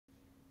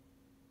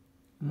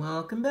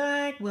Welcome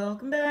back,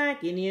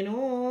 any and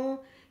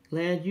all.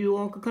 Glad you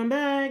all could come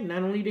back,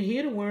 not only to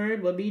hear the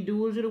word, but be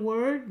doers of the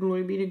word.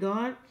 Glory be to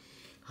God.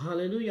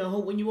 Hallelujah. I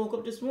hope when you woke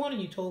up this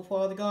morning, you told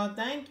Father God,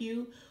 thank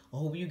you. I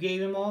hope you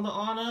gave him all the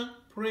honor,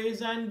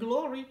 praise, and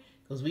glory,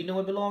 because we know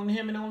it belonged to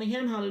him and only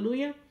him.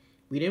 Hallelujah.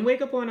 We didn't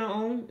wake up on our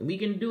own, and we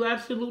can do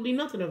absolutely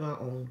nothing of our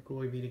own.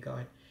 Glory be to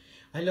God.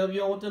 I love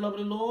you all with the love of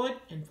the Lord,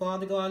 and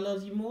Father God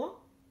loves you more.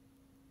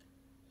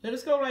 Let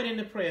us go right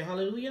into prayer.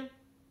 Hallelujah.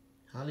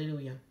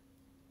 Hallelujah.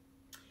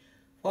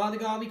 Father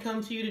God, we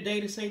come to you today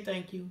to say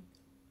thank you.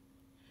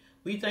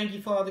 We thank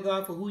you, Father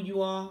God, for who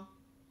you are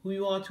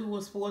to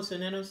us, for us,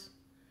 and in us.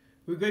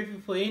 We're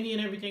grateful for any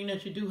and everything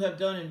that you do, have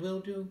done, and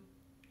will do.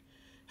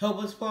 Help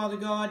us, Father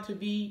God, to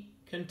be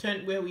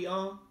content where we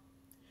are.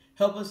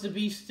 Help us to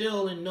be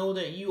still and know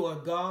that you are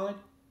God.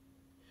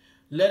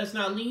 Let us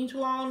not lean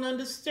to our own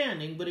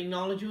understanding, but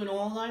acknowledge you in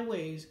all thy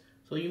ways,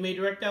 so you may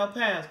direct our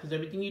paths, because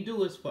everything you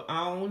do is for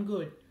our own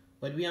good,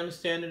 whether we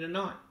understand it or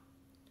not.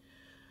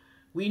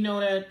 We know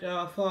that,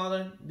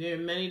 Father, there are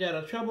many that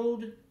are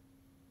troubled,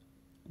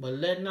 but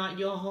let not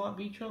your heart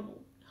be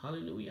troubled.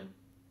 Hallelujah.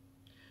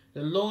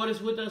 The Lord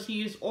is with us.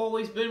 He has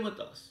always been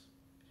with us.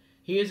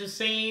 He is the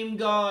same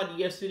God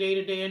yesterday,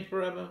 today, and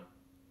forever.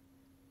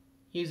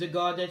 He is a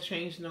God that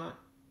changed not.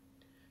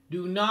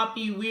 Do not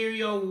be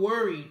weary or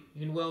worried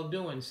in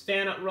well-doing.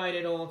 Stand upright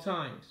at all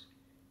times.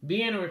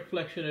 Be in a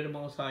reflection of the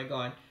Most High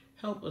God.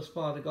 Help us,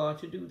 Father God,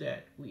 to do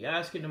that. We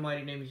ask in the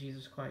mighty name of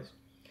Jesus Christ.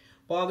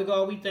 Father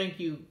God, we thank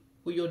you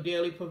for your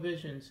daily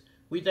provisions.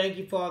 We thank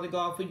you, Father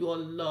God, for your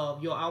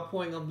love, your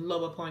outpouring of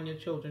love upon your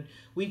children.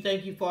 We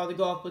thank you, Father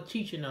God, for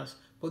teaching us,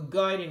 for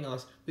guiding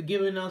us, for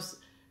giving us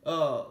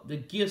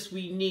the gifts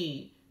we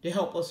need to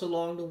help us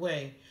along the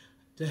way,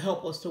 to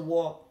help us to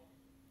walk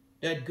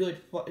that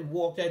good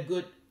walk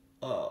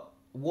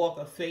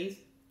of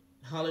faith.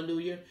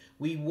 Hallelujah.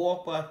 We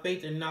walk by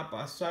faith and not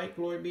by sight.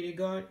 Glory be to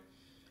God.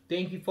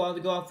 Thank you, Father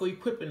God, for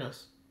equipping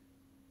us,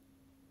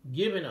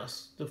 giving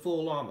us the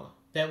full armor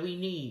that we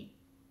need.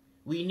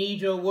 We need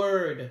your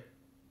word,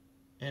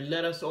 and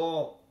let us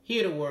all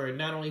hear the word.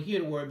 Not only hear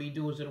the word, be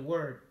doers of the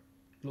word.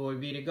 Glory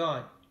be to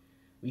God.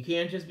 We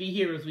can't just be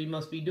hearers, we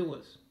must be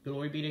doers.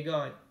 Glory be to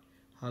God.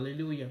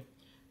 Hallelujah.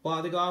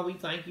 Father God, we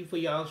thank you for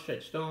your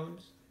outstretched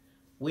arms.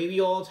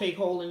 We all take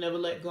hold and never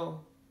let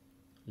go.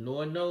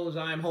 Lord knows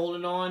I am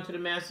holding on to the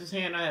Master's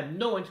hand. I have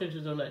no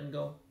intentions of letting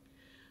go.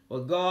 For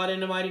God,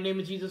 in the mighty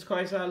name of Jesus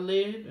Christ, I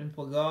live, and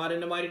for God,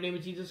 in the mighty name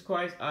of Jesus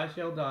Christ, I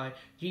shall die.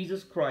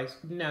 Jesus Christ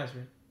of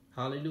Nazareth.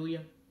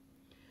 Hallelujah.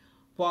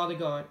 Father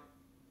God,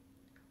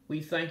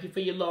 we thank you for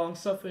your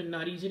long-suffering,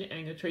 not easy to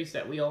anger, traits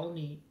that we all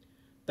need.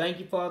 Thank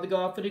you, Father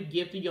God, for the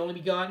gift of your only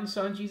begotten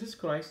Son, Jesus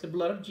Christ, the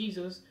blood of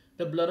Jesus,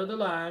 the blood of the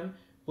Lamb,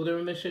 for the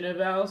remission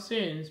of our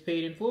sins,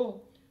 paid in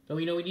full. Though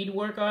we know we need to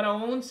work out our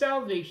own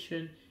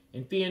salvation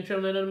in fear and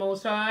trembling of the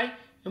Most High,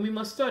 and we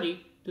must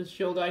study to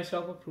show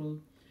thyself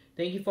approved.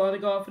 Thank you, Father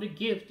God, for the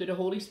gift of the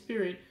Holy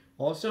Spirit,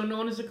 also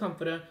known as the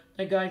Comforter,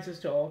 that guides us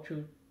to all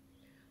truth.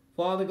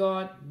 Father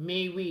God,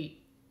 may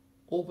we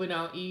open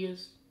our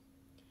ears,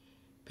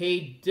 pay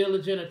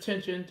diligent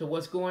attention to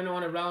what's going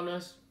on around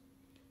us,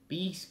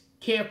 be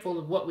careful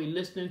of what we're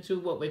listening to,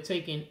 what we're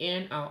taking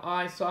in, our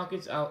eye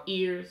sockets, our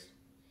ears,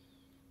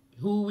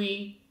 who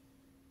we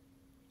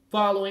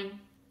following.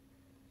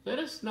 Let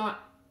us not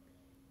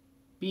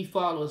be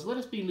followers. Let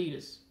us be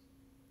leaders.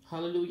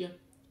 Hallelujah.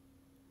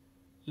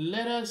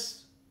 Let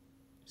us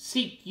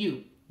seek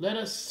you. Let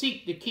us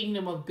seek the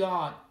kingdom of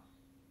God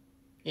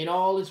in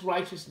all its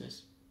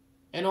righteousness,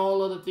 and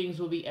all other things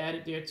will be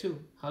added there too.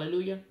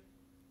 Hallelujah.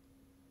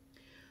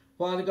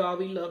 Father God,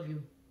 we love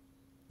you.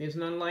 There's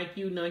none like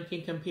you. None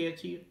can compare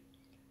to you.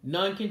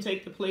 None can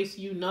take the place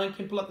of you. None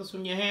can pluck us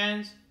from your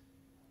hands.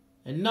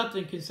 And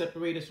nothing can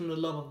separate us from the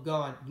love of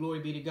God. Glory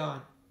be to God.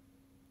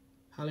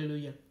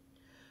 Hallelujah.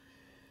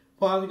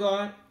 Father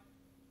God,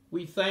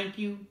 we thank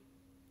you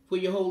for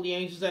your holy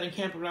angels that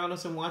encamp around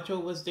us and watch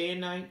over us day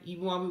and night,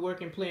 even while we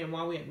work and play and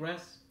while we're at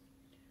rest.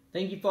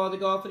 Thank you, Father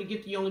God, for the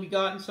gift of your only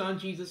begotten Son,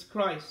 Jesus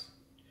Christ.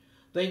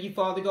 Thank you,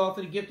 Father God,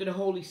 for the gift of the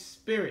Holy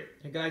Spirit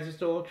that guides us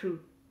to all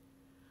truth.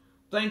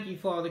 Thank you,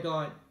 Father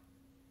God,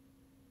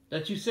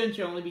 that you sent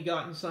your only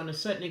begotten Son to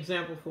set an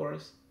example for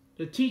us,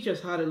 to teach us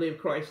how to live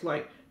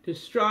Christ-like, to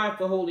strive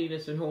for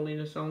holiness and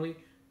holiness only,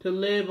 to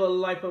live a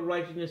life of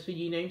righteousness for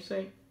ye name's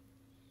sake.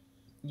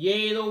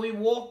 Yea, though we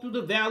walk through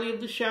the valley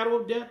of the shadow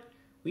of death,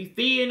 we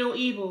fear no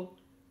evil,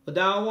 for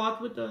thou art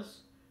with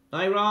us.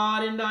 Thy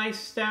rod and thy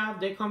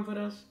staff, they comfort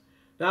us.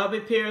 Thou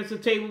preparest a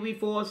table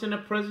before us in the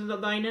presence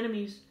of thine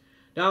enemies.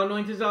 Thou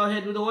anointest our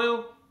head with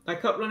oil, thy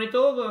cup runneth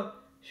over.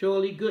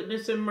 Surely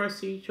goodness and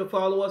mercy shall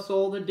follow us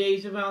all the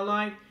days of our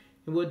life,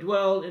 and we'll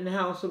dwell in the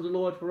house of the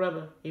Lord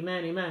forever.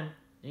 Amen, amen,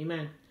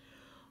 amen.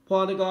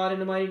 Father God, in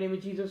the mighty name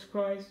of Jesus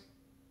Christ,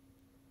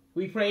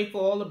 we pray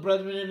for all the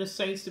brethren and the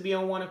saints to be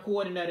on one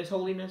accord, and that is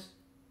holiness.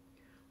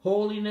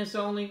 Holiness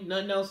only,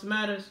 nothing else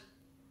matters.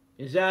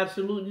 There's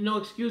absolutely no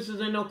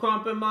excuses and no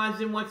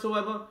compromising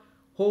whatsoever.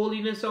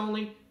 Holiness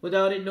only.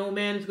 Without it, no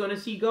man is going to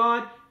see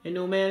God, and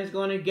no man is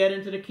going to get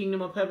into the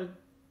kingdom of heaven.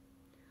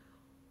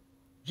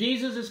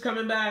 Jesus is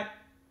coming back.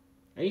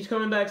 And he's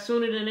coming back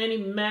sooner than any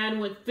man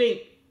would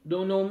think.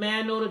 Don't no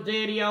man know the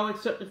day or the hour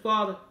except the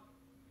Father.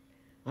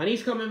 And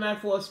he's coming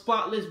back for a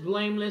spotless,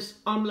 blameless,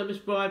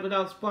 unblemished bride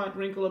without spot,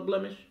 wrinkle, or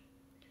blemish.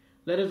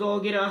 Let us all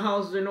get our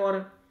houses in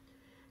order.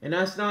 And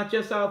that's not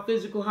just our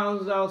physical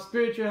houses, our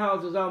spiritual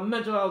houses, our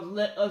mental houses.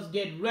 Let us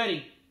get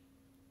ready.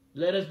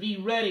 Let us be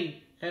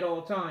ready at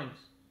all times.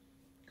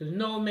 Because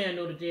no man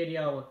know the day or the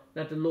hour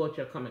that the Lord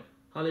shall come.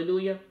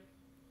 Hallelujah.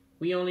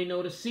 We only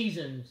know the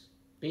seasons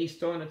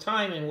based on the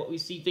timing, what we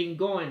see things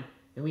going.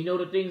 And we know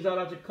the things that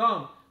are to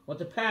come, what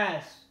to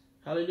pass.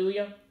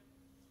 Hallelujah.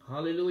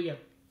 Hallelujah.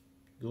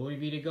 Glory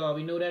be to God.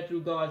 We know that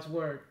through God's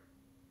word,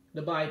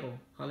 the Bible.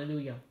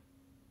 Hallelujah.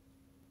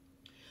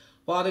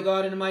 Father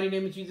God, in the mighty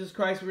name of Jesus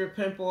Christ, we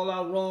repent for all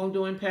our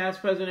wrongdoing, past,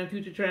 present, and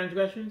future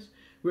transgressions.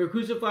 We have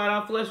crucified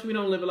our flesh. We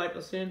don't live a life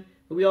of sin.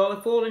 But we all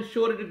have fallen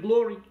short of the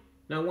glory.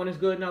 Not one is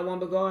good, not one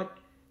but God.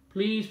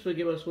 Please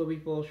forgive us where we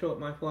fall short,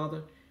 my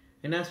Father.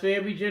 And that's for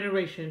every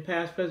generation,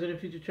 past, present, and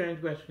future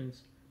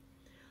transgressions.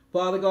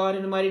 Father God,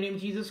 in the mighty name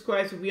of Jesus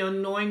Christ, if we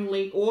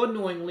unknowingly or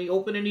knowingly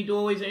open any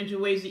doorways or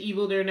entryways to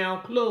evil, they're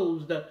now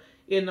closed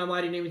in the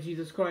mighty name of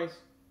Jesus Christ.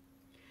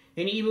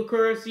 Any evil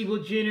curse, evil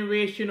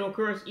generational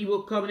curse,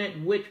 evil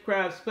covenant,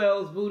 witchcraft,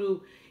 spells,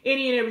 voodoo,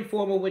 any and every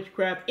form of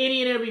witchcraft,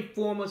 any and every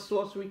form of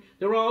sorcery,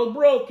 they're all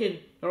broken.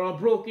 They're all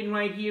broken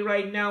right here,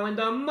 right now, in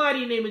the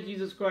mighty name of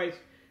Jesus Christ.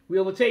 We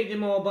overtake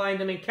them all, bind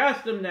them, and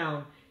cast them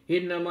down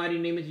in the mighty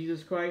name of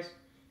Jesus Christ.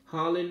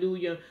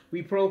 Hallelujah.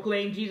 We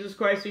proclaim Jesus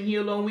Christ, and He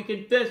alone we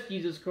confess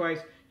Jesus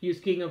Christ. He is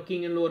King of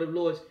kings and Lord of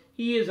lords.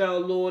 He is our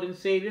Lord and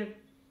Savior.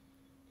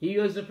 He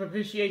is the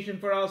propitiation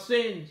for our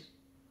sins.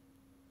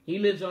 He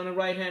lives on the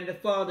right hand of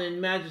the Father in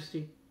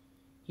majesty.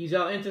 He's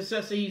our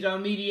intercessor. He's our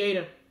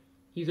mediator.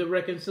 He's a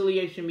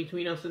reconciliation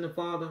between us and the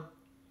Father.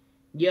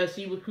 Yes,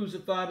 He was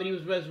crucified, but He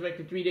was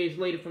resurrected 3 days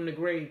later from the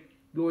grave.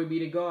 Glory be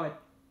to God.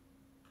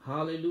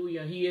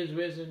 Hallelujah. He is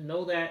risen.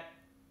 Know that.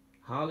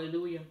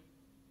 Hallelujah.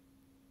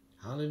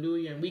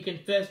 Hallelujah. And we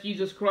confess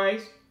Jesus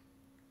Christ.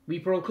 We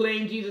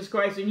proclaim Jesus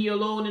Christ and He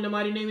alone in the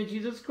mighty name of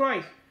Jesus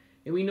Christ.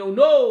 And we know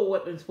no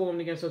weapons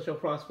formed against us shall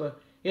prosper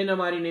in the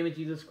mighty name of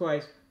Jesus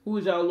Christ, who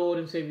is our Lord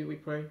and Savior, we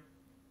pray.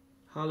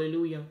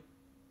 Hallelujah.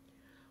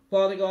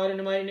 Father God, in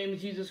the mighty name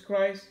of Jesus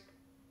Christ,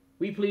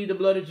 we plead the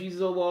blood of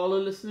Jesus over all the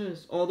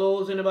listeners, all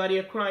those in the body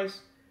of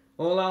Christ,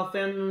 all our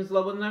family members,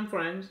 loved ones, and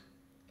friends.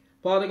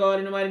 Father God,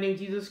 in the mighty name of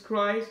Jesus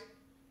Christ,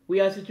 we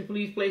ask that you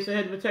please place a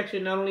hedge of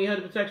protection, not only a hedge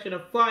of protection, a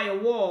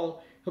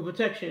firewall of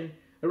protection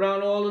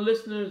around all the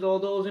listeners, all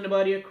those in the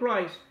body of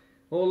Christ,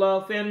 all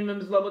our family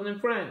members, loved ones,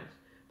 and friends.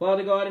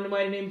 Father God, in the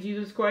mighty name of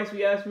Jesus Christ,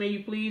 we ask, may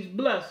you please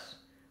bless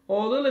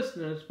all the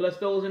listeners, bless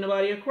those in the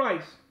body of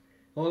Christ,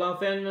 all our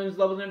family members,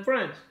 loved ones, and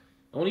friends.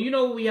 Only you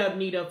know what we have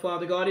need of,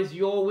 Father God, is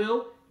your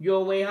will,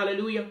 your way,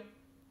 hallelujah.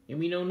 And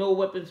we know no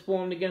weapons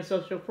formed against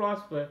us shall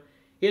prosper,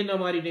 in the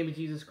mighty name of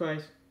Jesus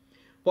Christ.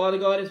 Father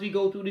God, as we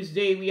go through this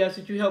day, we ask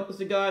that you help us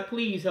to God.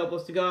 Please help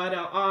us to guard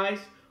our eyes,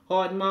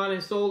 heart, mind,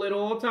 and soul at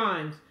all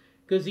times,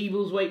 because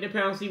evil's waiting to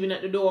pounce even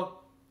at the door,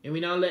 and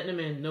we're not letting them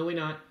in. No, we're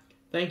not.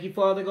 Thank you,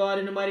 Father God,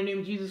 in the mighty name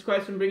of Jesus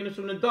Christ, for bringing us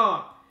from the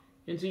dark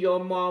into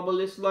your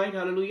marvelous light.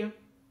 Hallelujah.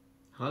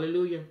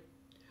 Hallelujah.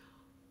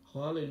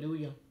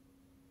 Hallelujah.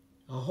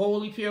 A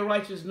holy, pure,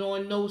 righteous,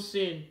 knowing no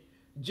sin,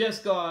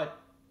 just God,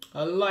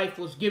 a life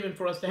was given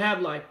for us to have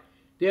life.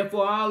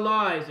 Therefore, our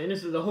lives, and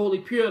this is a holy,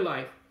 pure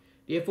life,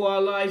 therefore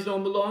our lives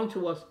don't belong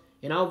to us,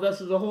 and our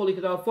vessels are holy,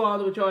 because our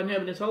Father which art in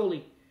heaven is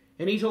holy.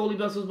 And these holy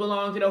vessels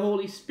belong to the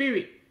Holy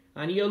Spirit,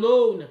 and He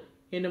alone,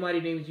 in the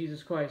mighty name of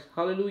Jesus Christ.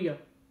 Hallelujah.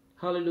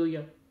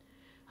 Hallelujah.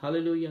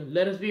 Hallelujah.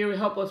 Let us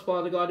help us,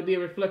 Father God, to be a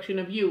reflection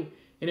of you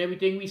in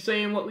everything we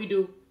say and what we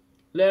do.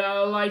 Let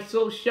our light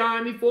so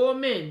shine before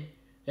men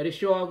that it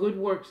show our good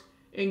works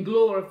and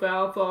glorify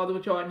our Father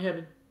which art in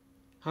heaven.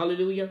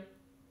 Hallelujah.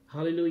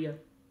 Hallelujah.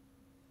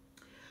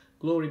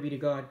 Glory be to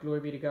God.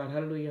 Glory be to God.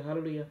 Hallelujah.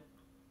 Hallelujah.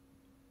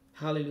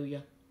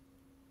 Hallelujah.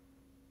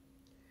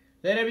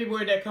 Let every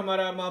word that come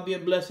out of our mouth be a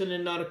blessing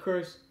and not a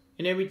curse.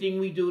 In everything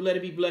we do, let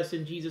it be blessed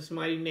in Jesus'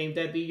 mighty name.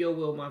 That be your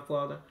will, my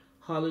Father.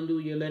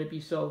 Hallelujah. Let it be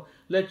so.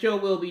 Let your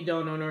will be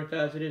done on earth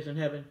as it is in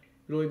heaven.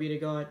 Glory be to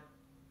God.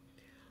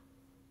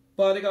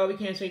 Father God, we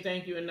can't say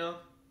thank you enough.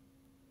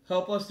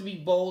 Help us to be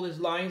bold as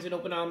lions and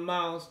open our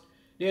mouths.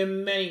 There are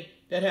many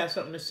that have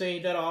something to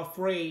say that are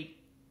afraid.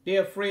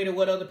 They're afraid of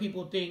what other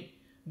people think.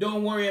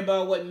 Don't worry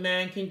about what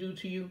man can do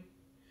to you.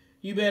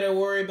 You better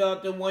worry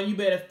about the one. You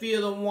better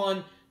fear the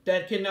one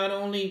that can not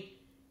only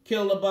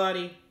kill the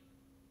body,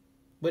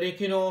 but it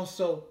can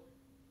also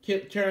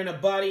turn the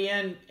body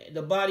and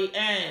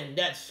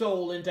that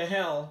soul into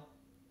hell.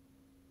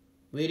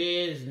 It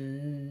is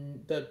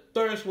the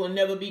thirst will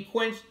never be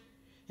quenched,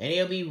 and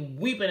they'll be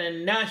weeping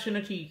and gnashing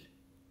of teeth.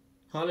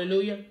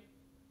 Hallelujah.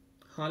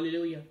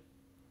 Hallelujah.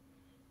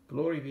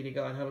 Glory be to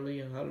God.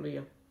 Hallelujah.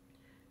 Hallelujah.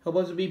 Help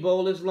us to be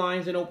bold as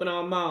lions and open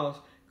our mouths,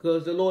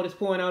 because the Lord is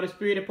pouring out His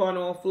Spirit upon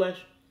all flesh.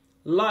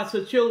 Lots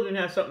of children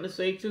have something to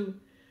say too.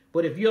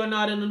 But if you're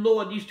not in the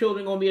Lord, these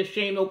children are going to be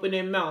ashamed to open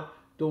their mouth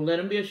Don't let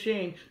them be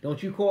ashamed.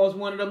 Don't you cause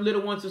one of them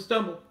little ones to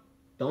stumble.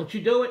 Don't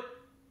you do it.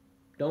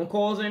 Don't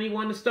cause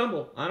anyone to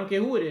stumble. I don't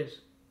care who it is.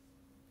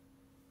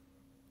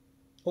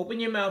 Open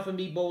your mouth and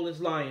be bold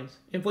as lions.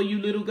 And for you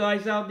little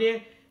guys out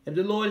there, if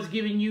the Lord is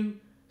giving you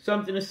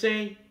something to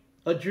say,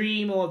 a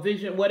dream or a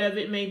vision, whatever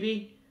it may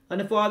be,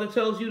 and the Father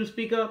tells you to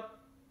speak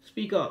up,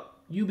 speak up.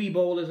 You be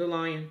bold as a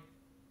lion.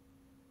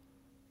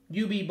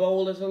 You be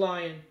bold as a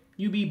lion.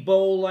 You be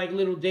bold like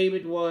little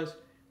David was,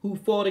 who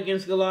fought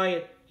against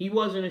Goliath. He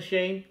wasn't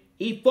ashamed.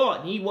 He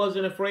fought. He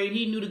wasn't afraid.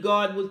 He knew the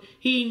God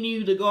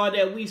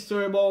that we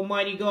serve,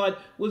 Almighty God,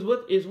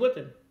 is with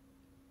him.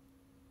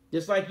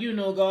 Just like you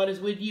know God is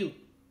with you.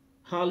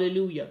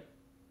 Hallelujah.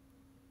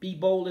 Be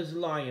bold as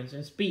lions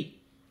and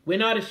speak. We're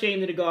not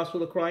ashamed of the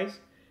gospel of Christ.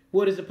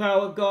 What is the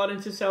power of God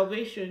unto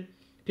salvation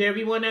to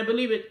everyone that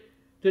believe it,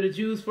 to the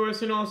Jews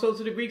first and also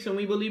to the Greeks, and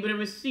we believe it and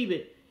receive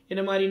it in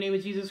the mighty name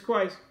of Jesus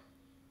Christ.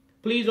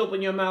 Please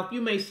open your mouth.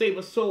 You may save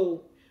a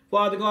soul.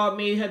 Father God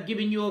may have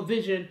given you a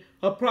vision,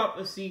 a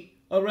prophecy,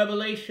 a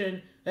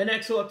revelation, an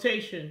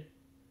exhortation,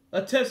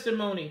 a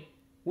testimony,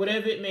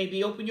 whatever it may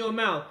be. Open your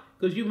mouth,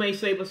 because you may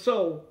save a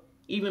soul.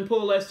 Even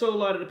pull that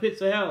soul out of the pits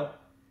of hell.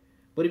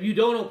 But if you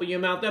don't open your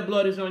mouth, that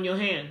blood is on your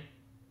hand.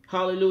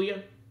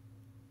 Hallelujah.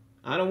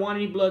 I don't want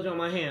any blood on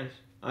my hands.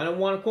 I don't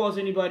want to cause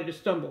anybody to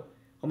stumble.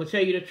 I'm going to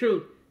tell you the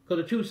truth,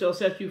 because the truth shall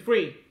set you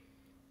free.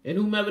 And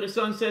whomever the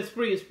Son sets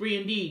free is free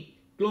indeed.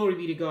 Glory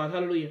be to God.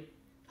 Hallelujah.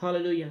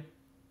 Hallelujah.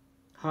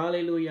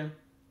 Hallelujah.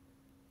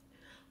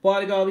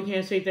 Father God, we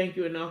can't say thank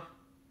you enough.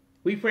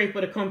 We pray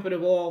for the comfort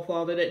of all,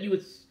 Father, that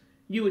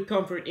you would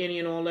comfort any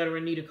and all that are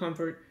in need of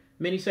comfort.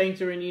 Many saints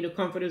are in need of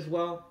comfort as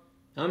well.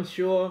 I'm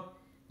sure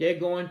they're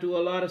going through a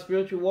lot of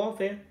spiritual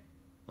warfare.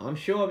 I'm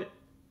sure of it.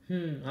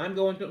 I'm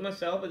going through it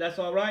myself, but that's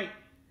all right.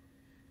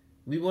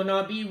 We will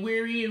not be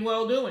weary in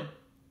well-doing.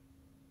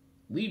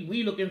 We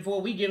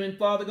giving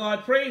Father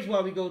God praise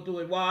while we go through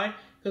it. Why?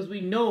 Because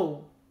we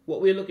know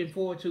what we're looking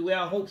forward to, where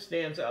our hope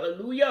stands.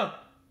 Hallelujah.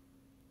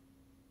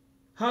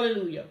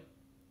 Hallelujah.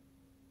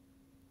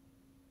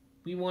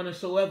 We want to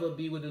so ever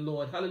be with the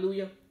Lord.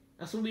 Hallelujah.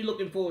 That's what we're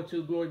looking forward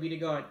to. Glory be to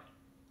God.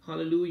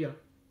 Hallelujah.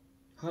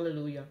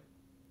 Hallelujah.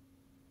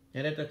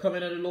 And at the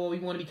coming of the Lord, we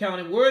want to be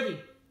counted worthy.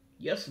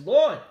 Yes,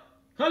 Lord.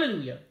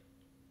 Hallelujah.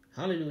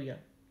 Hallelujah.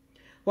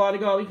 Father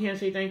God, we can't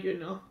say thank you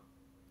enough.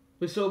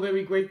 We're so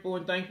very grateful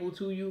and thankful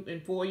to you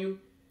and for you.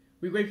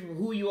 We're grateful for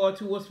who you are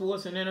to us, for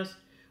us, and in us.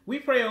 We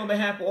pray on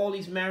behalf of all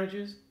these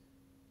marriages.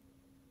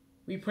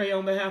 We pray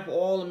on behalf of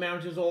all the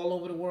marriages all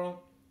over the world.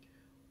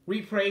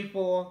 We pray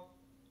for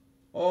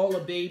all the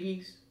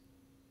babies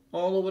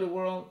all over the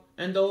world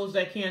and those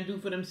that can't do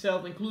for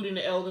themselves, including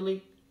the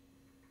elderly.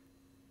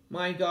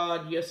 My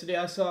God, yesterday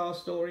I saw a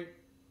story.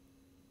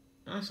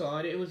 I saw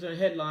it. It was a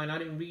headline. I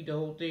didn't read the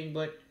whole thing,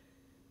 but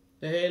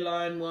the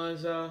headline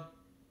was the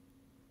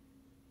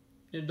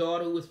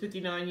daughter who was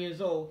 59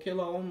 years old killed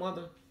her own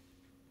mother.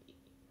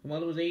 Her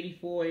mother was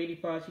 84,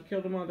 85. She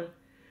killed her mother.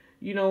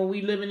 You know,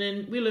 we living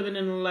in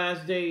the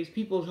last days.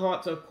 People's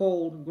hearts are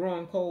cold,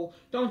 growing cold.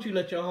 Don't you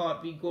let your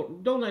heart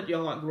don't let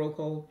your heart grow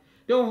cold.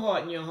 Don't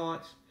harden your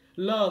hearts.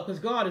 Love,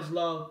 because God is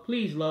love.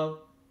 Please love.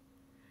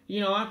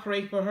 You know, I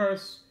pray for her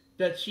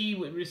that she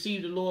would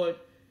receive the Lord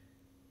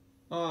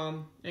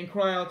and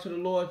cry out to the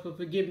Lord for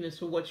forgiveness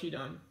for what she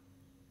done.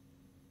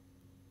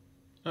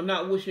 I'm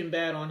not wishing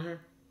bad on her.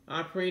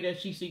 I pray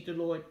that she seek the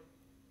Lord,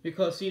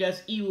 because see,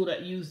 that's evil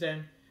that use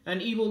them. And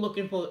evil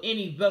looking for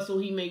any vessel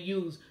he may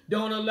use.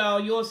 Don't allow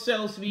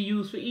yourselves to be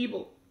used for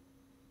evil.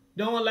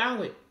 Don't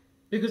allow it.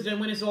 Because then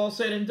when it's all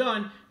said and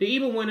done, the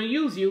evil one will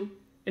use you,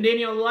 and then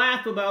he'll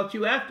laugh about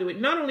you after it.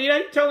 Not only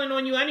that, he's telling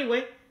on you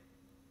anyway.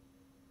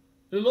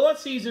 The Lord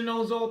sees and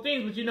knows all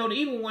things, but you know the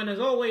evil one is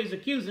always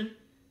accusing.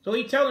 So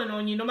he's telling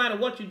on you no matter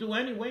what you do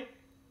anyway.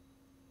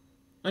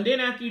 And then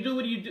after you do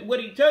what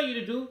he tell you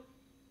to do,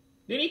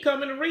 then he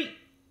coming to reap.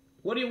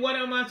 What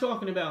am I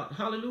talking about?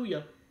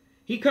 Hallelujah.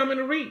 He coming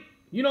to reap.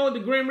 You know what the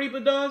Grim Reaper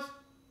does?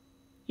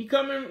 He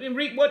coming and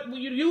reap what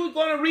you're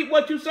going to reap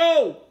what you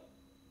sow.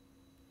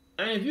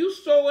 And if you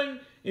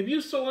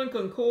sowing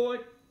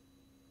concord,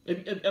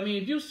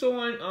 if you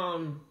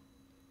sowing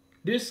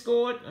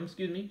discord,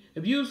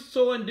 if you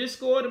sowing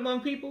discord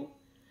among people,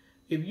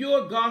 if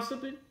you're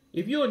gossiping,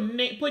 if you're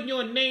putting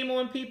your name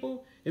on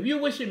people, if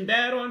you're wishing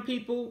bad on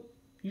people,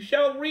 you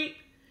shall reap.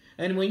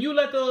 And when you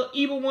let the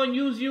evil one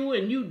use you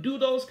and you do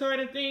those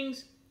kind of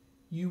things,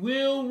 you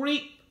will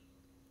reap.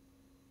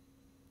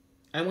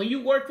 And when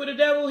you work for the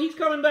devil, he's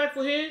coming back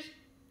for his.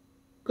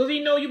 Because he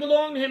know you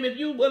belong to him. If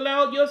you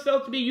allowed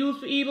yourself to be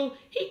used for evil,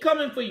 he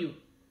coming for you.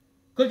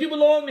 Because you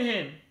belong to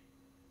him.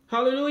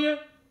 Hallelujah.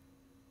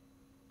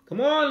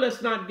 Come on,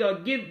 let's not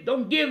don't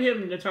give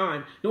him the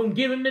time. Don't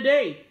give him the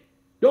day.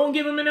 Don't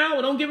give him an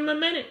hour. Don't give him a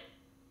minute.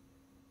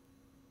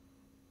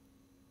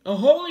 A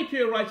holy,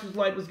 pure, righteous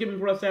life was given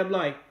for us to have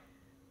life.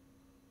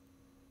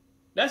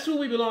 That's who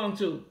we belong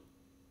to.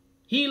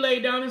 He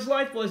laid down his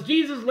life for us.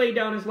 Jesus laid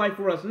down his life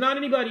for us, not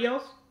anybody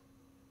else.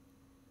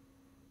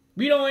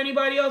 We don't owe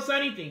anybody else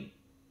anything.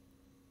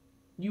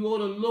 You owe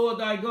the Lord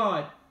thy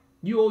God.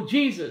 You owe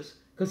Jesus,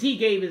 Because he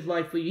gave his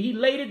life for you. He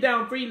laid it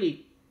down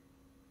freely.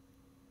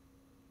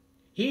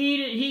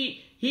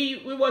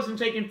 It wasn't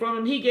taken from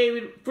him. He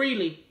gave it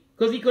freely.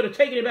 Because he could have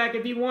taken it back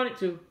if he wanted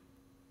to.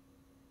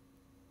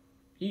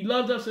 He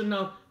loved us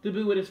enough to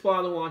do what his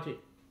Father wanted.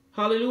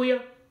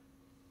 Hallelujah.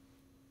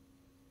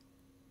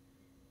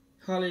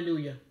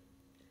 Hallelujah.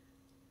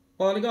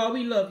 Father God,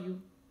 we love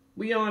you.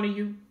 We honor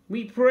you.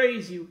 We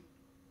praise you.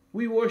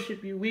 We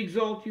worship you. We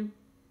exalt you.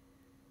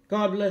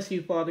 God bless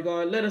you, Father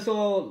God. Let us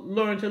all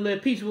learn to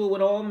live peaceable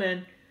with all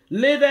men.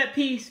 Live at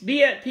peace.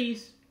 Be at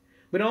peace.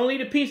 But only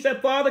the peace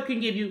that Father can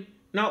give you,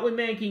 not what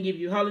man can give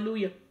you.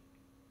 Hallelujah.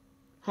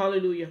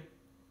 Hallelujah.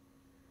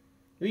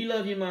 We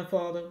love you, my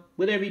Father.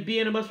 With every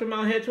being of us from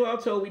our head to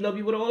our toe, we love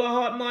you with all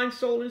our heart, mind,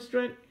 soul, and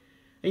strength.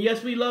 And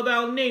yes, we love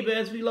our neighbor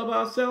as we love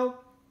ourselves.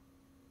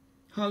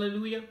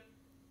 Hallelujah.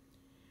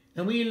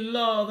 And we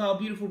love our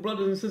beautiful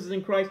brothers and sisters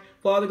in Christ.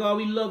 Father God,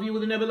 we love you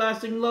with an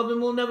everlasting love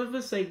and will never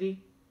forsake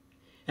thee.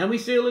 And we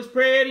seal this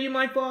prayer to you,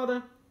 my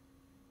Father,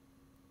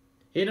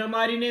 in the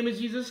mighty name of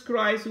Jesus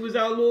Christ, who is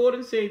our Lord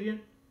and Savior,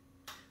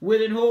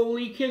 with an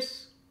holy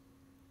kiss.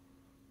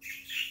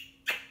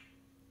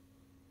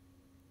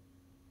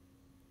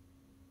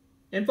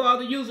 And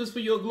Father, use us for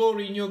your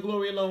glory and your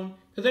glory alone,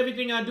 because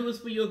everything I do is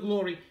for your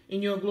glory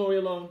and your glory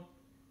alone.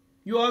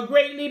 You are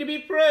greatly to be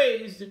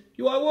praised.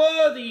 You are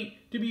worthy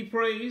to be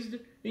praised.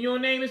 And your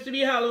name is to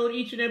be hallowed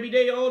each and every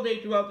day, all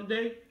day throughout the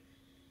day.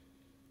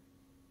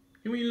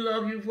 And we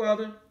love you,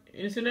 Father.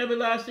 And it's an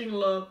everlasting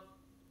love.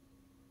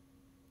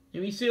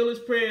 And we seal this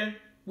prayer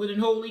with an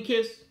holy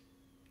kiss.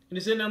 And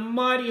it's in the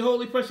mighty,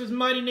 holy, precious,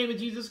 mighty name of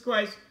Jesus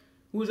Christ,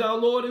 who is our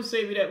Lord and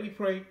Savior, that we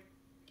pray.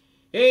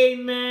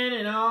 Amen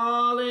and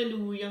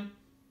hallelujah.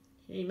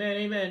 Amen,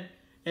 amen.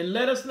 And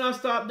let us not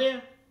stop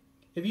there.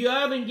 If you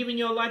haven't given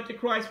your life to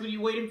Christ, what are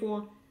you waiting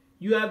for?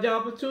 You have the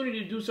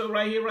opportunity to do so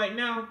right here, right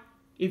now.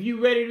 If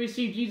you're ready to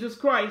receive Jesus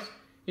Christ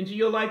into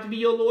your life to be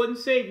your Lord and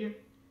Savior,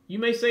 you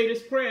may say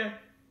this prayer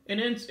and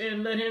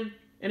let him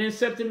and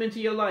accept him into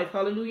your life.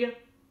 Hallelujah.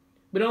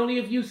 But only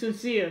if you're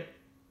sincere.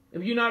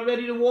 If you're not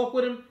ready to walk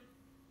with him,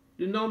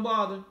 then don't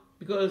bother,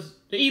 because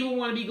the evil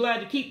one will be glad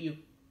to keep you.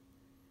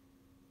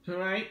 All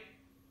right?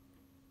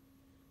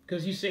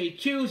 Because you say,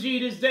 choose ye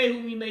this day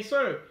whom ye may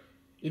serve.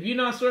 If you're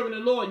not serving the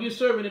Lord, you're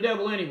serving the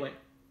devil anyway.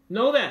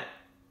 Know that.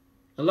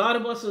 A lot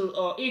of us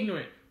are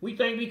ignorant. We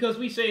think because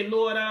we say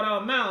Lord out our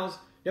mouths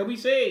that we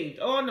saved.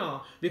 Oh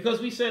no. Because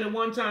we said a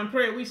one-time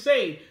prayer, we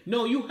saved.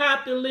 No, you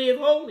have to live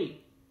holy.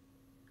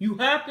 You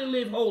have to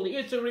live holy.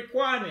 It's a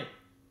requirement.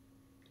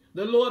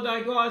 The Lord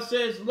thy God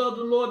says, love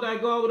the Lord thy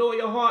God with all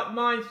your heart,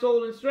 mind,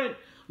 soul, and strength.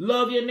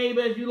 Love your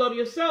neighbor as you love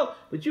yourself.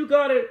 But you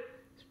got to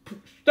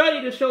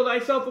study to show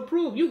thyself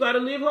approved. You got to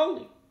live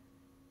holy.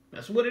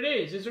 That's what it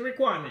is. It's a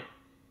requirement.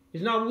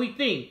 It's not what we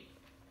think.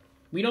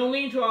 We don't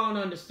lean to our own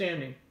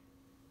understanding.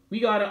 We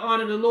got to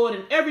honor the Lord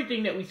in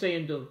everything that we say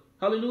and do.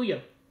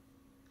 Hallelujah.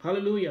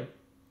 Hallelujah.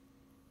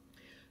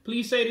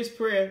 Please say this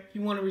prayer if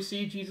you want to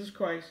receive Jesus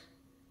Christ,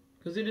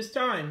 because it is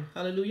time.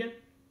 Hallelujah.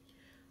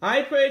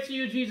 I pray to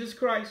you, Jesus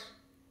Christ,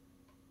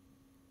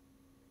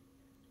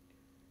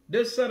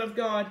 the Son of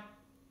God.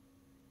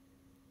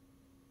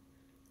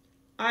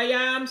 I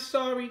am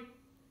sorry.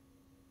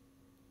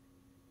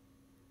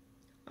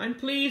 And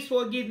please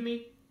forgive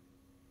me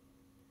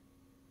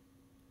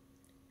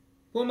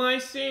for my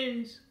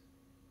sins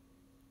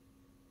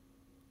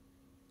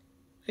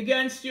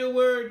against your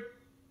word.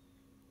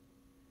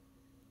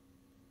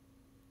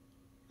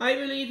 I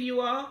believe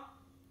you are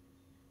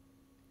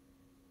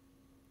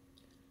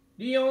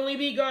the only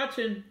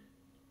begotten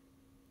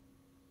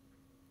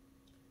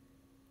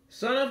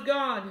Son of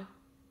God,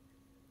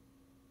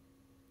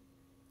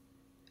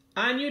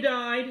 and you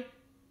died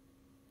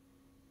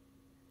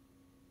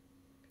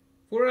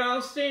for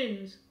our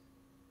sins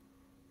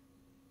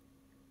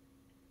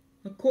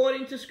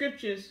according to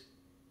scriptures,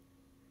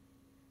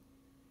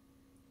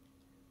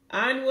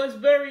 and was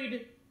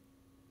buried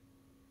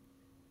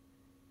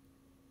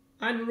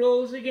and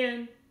rose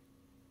again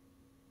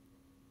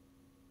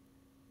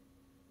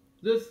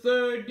the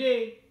third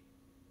day.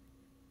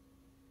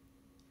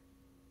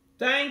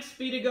 Thanks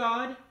be to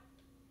God,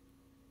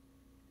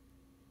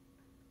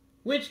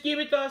 which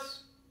giveth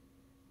us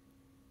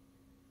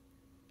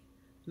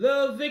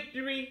the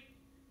victory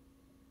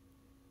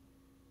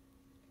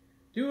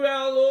through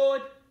our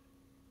Lord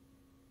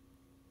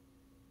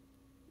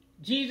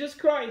Jesus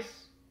Christ.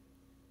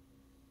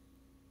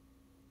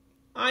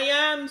 I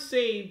am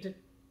saved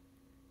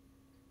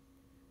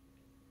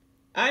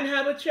and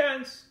have a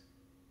chance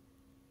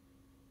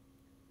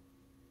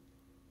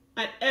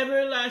at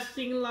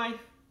everlasting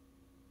life.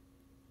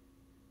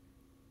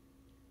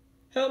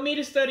 Help me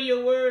to study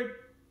your word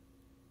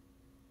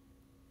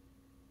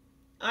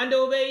and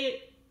obey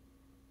it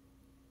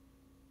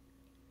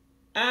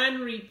and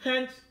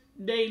repent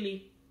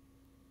daily.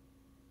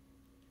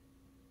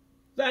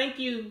 Thank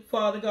you,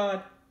 Father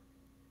God.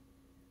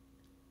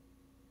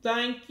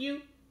 Thank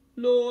you,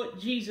 Lord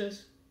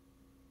Jesus.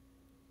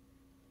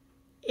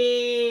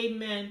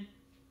 Amen.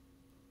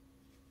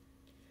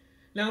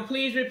 Now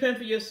please repent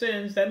for your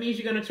sins. That means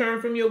you're going to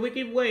turn from your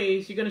wicked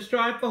ways. You're going to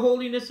strive for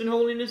holiness and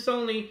holiness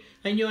only,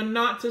 and you're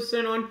not to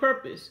sin on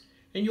purpose.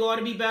 And you ought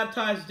to be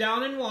baptized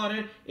down in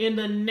water in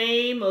the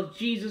name of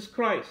Jesus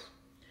Christ.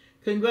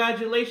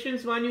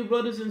 Congratulations, my new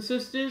brothers and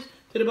sisters,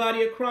 to the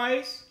body of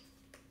Christ.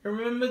 And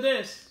remember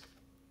this.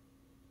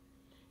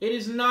 It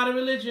is not a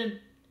religion.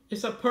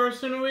 It's a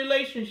personal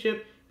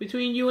relationship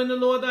between you and the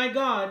Lord thy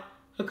God,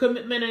 a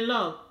commitment and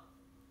love.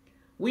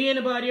 We in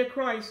the body of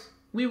Christ,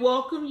 we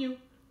welcome you.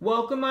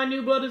 Welcome my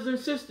new brothers and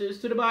sisters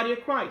to the body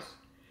of Christ.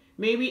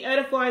 May we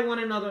edify one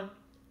another.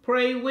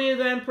 Pray with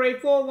and pray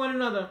for one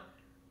another.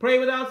 Pray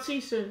without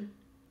ceasing.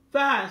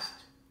 Fast.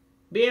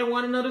 Bear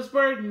one another's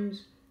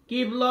burdens.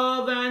 Give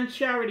love and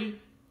charity,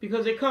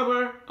 because they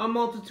cover a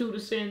multitude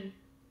of sin.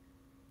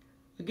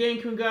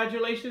 Again,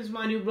 congratulations,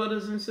 my new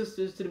brothers and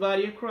sisters, to the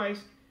body of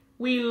Christ.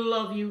 We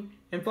love you,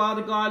 and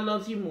Father God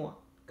loves you more.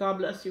 God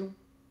bless you.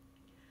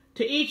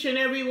 To each and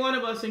every one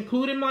of us,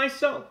 including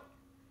myself,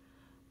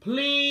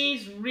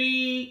 please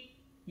read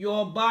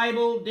your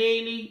Bible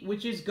daily,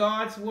 which is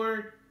God's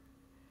Word.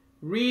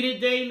 Read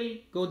it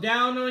daily. Go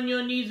down on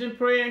your knees in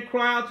prayer and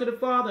cry out to the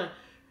Father.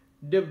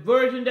 The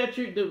version that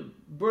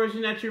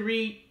you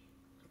read,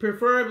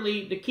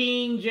 preferably the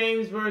King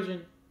James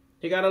Version.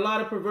 They got a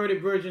lot of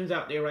perverted versions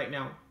out there right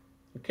now.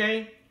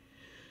 Okay?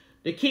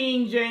 The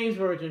King James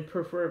Version,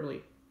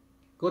 preferably.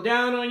 Go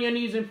down on your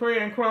knees in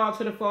prayer and cry out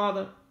to the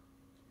Father.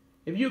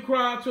 If you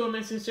cry out to Him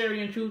in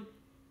sincerity and truth,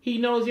 He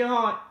knows your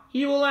heart.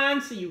 He will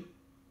answer you.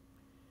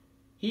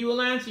 He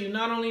will answer you.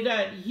 Not only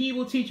that, He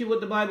will teach you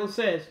what the Bible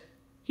says.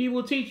 He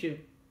will teach you.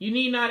 You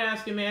need not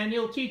ask a man.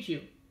 He'll teach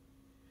you.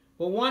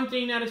 But one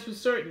thing that is for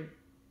certain,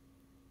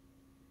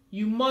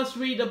 you must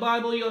read the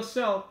Bible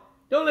yourself.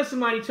 Don't let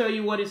somebody tell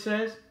you what it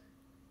says.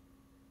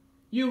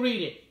 You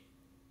read it.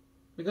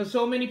 Because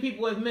so many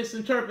people have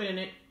misinterpreted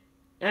it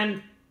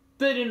and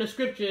fit in the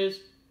scriptures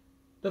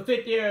to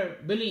fit their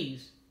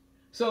beliefs.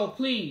 So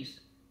please,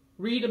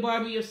 read the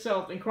Bible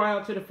yourself and cry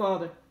out to the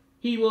Father.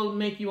 He will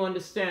make you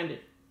understand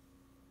it.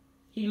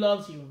 He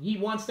loves you. He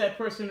wants that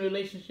personal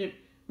relationship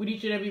with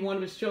each and every one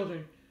of His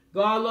children.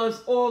 God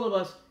loves all of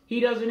us. He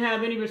doesn't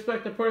have any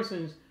respect of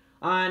persons.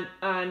 And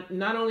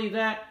not only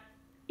that,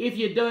 if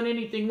you've done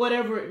anything,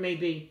 whatever it may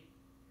be,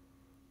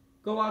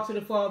 go out to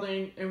the Father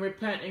and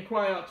repent and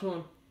cry out to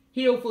Him.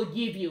 He'll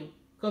forgive you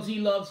because He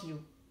loves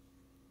you.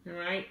 All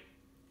right?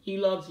 He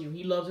loves you.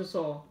 He loves us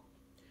all.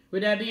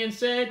 With that being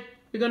said,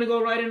 we're going to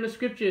go right into the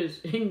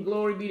scriptures. And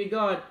glory be to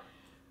God.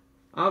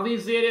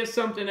 Obviously, there's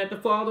something that the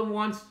Father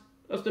wants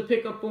us to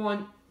pick up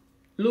on.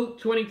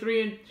 Luke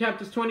 23 and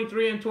chapters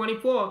 23 and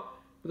 24.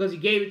 Because He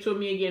gave it to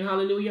me again.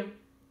 Hallelujah.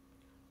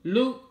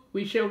 Luke,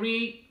 we shall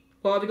read.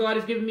 Father God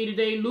has given me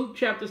today Luke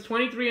chapters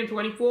 23 and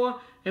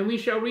 24. And we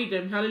shall read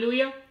them.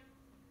 Hallelujah.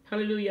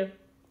 Hallelujah.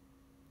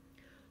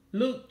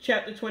 Luke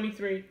chapter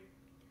 23.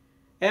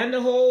 And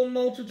the whole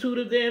multitude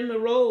of them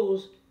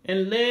arose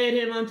and led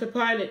Him unto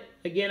Pilate.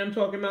 Again, I'm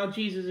talking about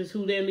Jesus is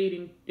who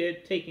they're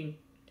taking.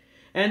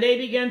 And they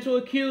began to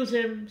accuse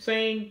Him,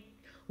 saying,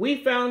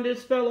 We found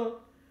this fellow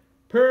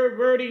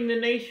perverting the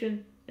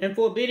nation and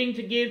forbidding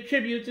to give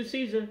tribute to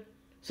Caesar,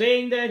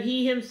 saying that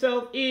he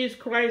himself is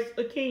Christ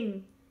a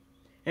king.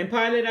 And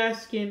Pilate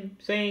asked him,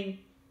 saying,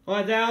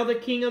 Art thou the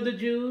king of the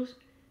Jews?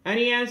 And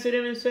he answered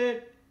him and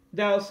said,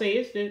 Thou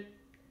sayest it.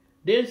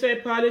 Then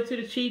said Pilate to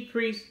the chief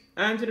priests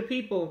and to the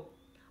people,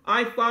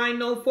 I find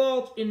no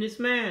fault in this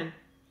man.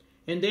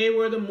 And they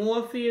were the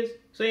more fierce,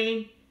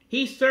 saying,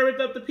 He stirreth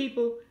up the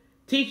people,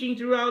 teaching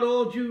throughout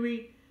all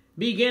Jewry,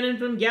 beginning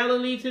from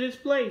Galilee to this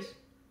place.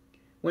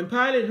 When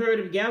Pilate heard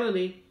of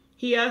Galilee,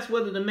 he asked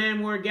whether the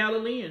man were a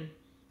Galilean.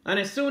 And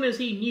as soon as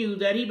he knew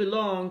that he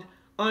belonged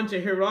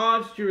unto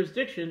Herod's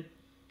jurisdiction,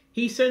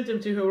 he sent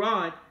him to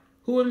Herod,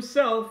 who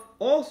himself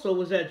also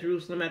was at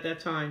Jerusalem at that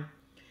time.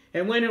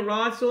 And when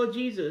Herod saw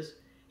Jesus,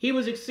 he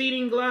was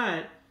exceeding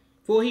glad,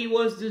 for he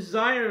was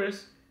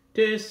desirous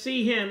to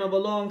see him of a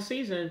long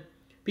season,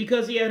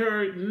 because he had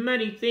heard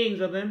many things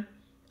of him,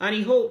 and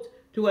he hoped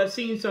to have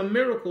seen some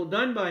miracle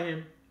done by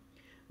him.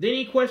 Then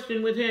he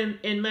questioned with him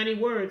in many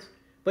words,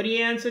 but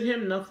he answered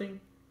him nothing.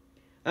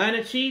 And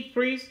the chief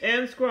priests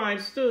and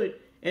scribes stood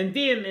and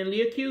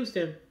vehemently accused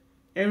him.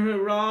 And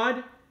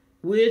Herod,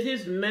 with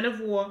his men of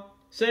war,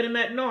 set him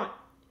at naught,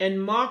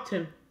 and mocked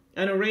him,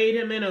 and arrayed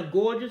him in a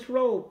gorgeous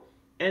robe,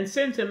 and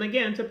sent him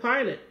again to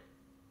Pilate.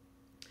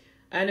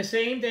 And the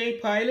same day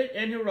Pilate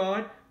and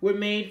Herod were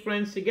made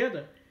friends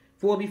together,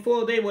 for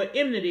before they were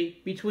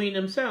enmity between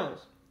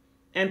themselves.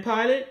 And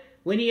Pilate,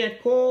 when he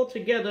had called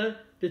together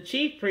the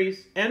chief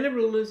priests and the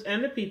rulers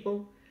and the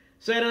people,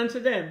 said unto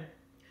them,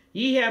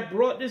 Ye have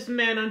brought this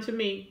man unto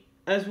me,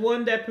 as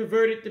one that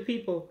perverted the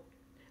people.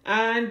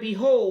 And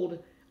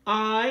behold,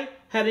 I,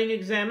 having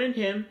examined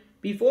him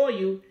before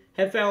you,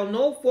 have found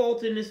no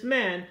fault in this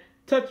man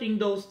touching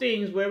those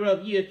things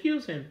whereof ye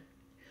accuse him.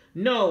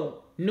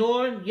 No,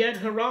 nor yet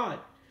Herod,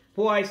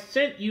 for I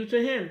sent you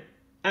to him,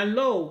 and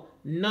lo,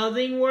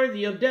 nothing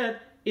worthy of death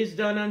is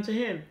done unto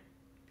him.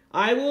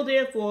 I will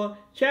therefore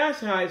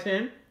chastise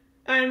him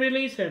and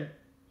release him.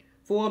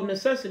 for of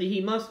necessity he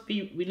must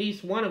be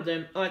released one of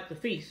them at the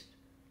feast.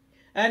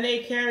 And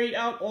they cried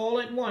out all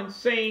at once,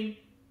 saying,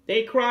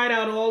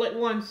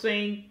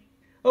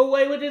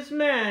 Away with this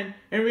man,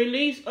 and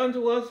release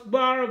unto us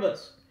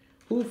Barabbas,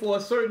 who for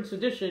a certain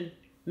sedition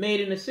made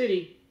in the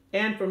city,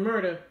 and for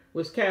murder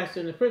was cast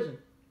into prison.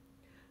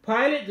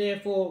 Pilate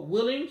therefore,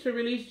 willing to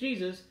release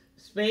Jesus,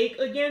 spake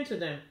again to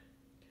them.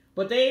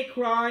 But they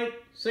cried,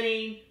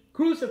 saying,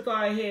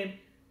 Crucify him,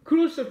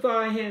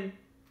 crucify him.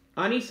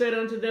 And he said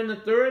unto them the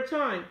third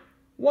time,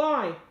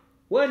 Why?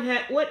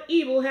 What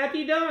evil hath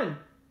he done?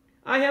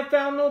 I have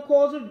found no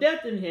cause of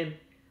death in him.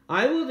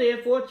 I will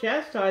therefore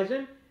chastise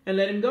him, and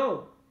let him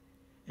go.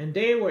 And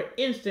they were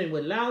instant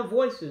with loud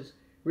voices,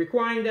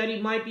 requiring that he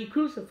might be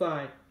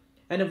crucified.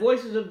 And the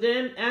voices of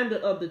them and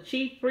of the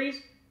chief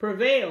priests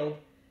prevailed.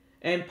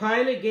 And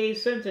Pilate gave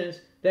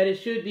sentence that it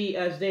should be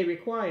as they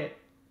required.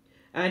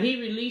 And he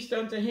released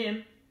unto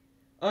them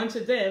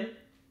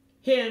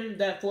him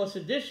that for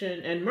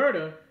sedition and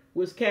murder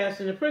was cast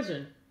into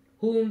prison,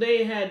 whom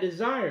they had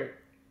desired.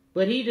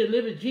 But he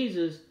delivered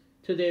Jesus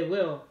to their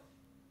will.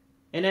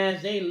 And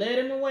as they led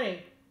him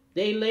away,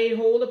 they laid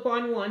hold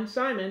upon one,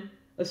 Simon,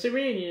 a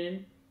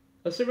Cyrenian,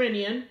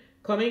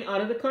 coming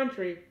out of the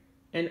country,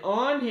 and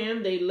on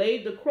him they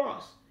laid the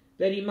cross,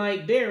 that he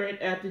might bear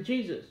it after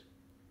Jesus.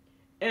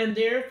 And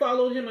there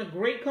followed him a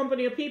great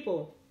company of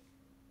people,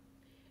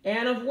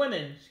 and of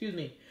women,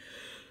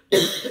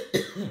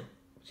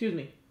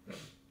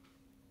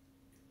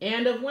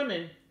 and of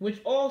women, which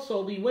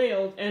also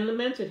bewailed and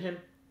lamented him.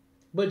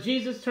 But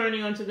Jesus,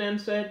 turning unto them,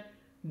 said,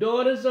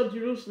 Daughters of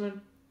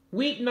Jerusalem,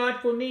 weep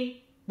not for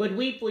me, but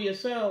weep for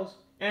yourselves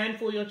and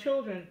for your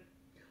children.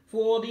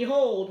 For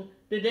behold,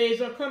 the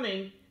days are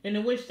coming, in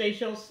the which they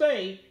shall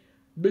say,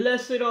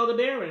 Blessed are the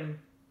barren,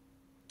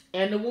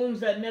 and the wombs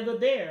that never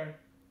bear.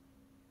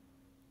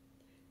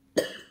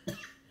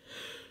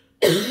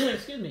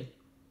 Excuse me.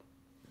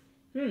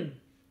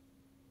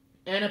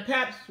 And the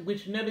paps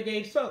which never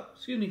gave suck.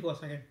 Excuse me for a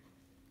second.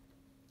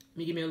 Let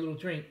me give me a little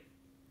drink.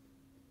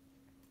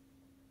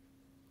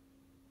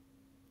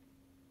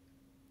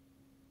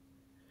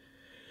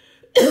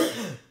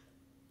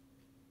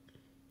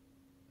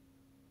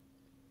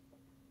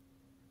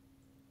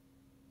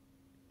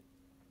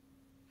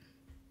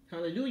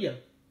 Hallelujah.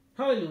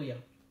 Hallelujah.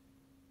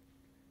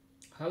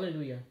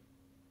 Hallelujah.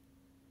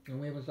 And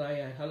where was I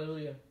at?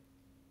 Hallelujah.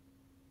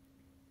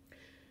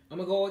 I'm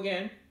going to go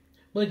again.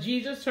 But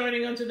Jesus,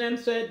 turning unto them,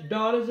 said,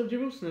 Daughters of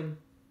Jerusalem,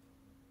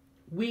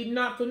 weep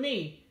not for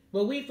me,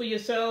 but weep for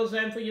yourselves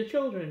and for your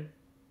children.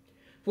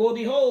 For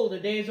behold, the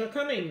days are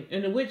coming,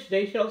 in the which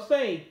they shall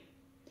say,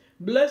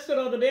 Blessed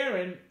are the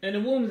barren, and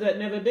the wombs that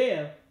never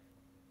bear,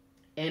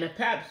 and the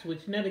paps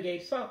which never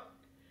gave suck.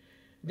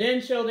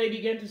 Then shall they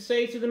begin to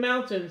say to the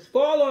mountains,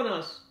 Fall on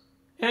us,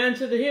 and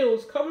to the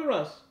hills, cover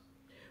us.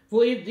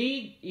 For if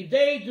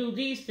they do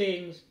these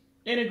things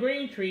in a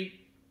green tree,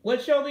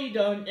 what shall be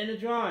done in the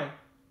dry?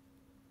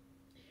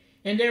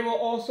 And there were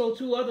also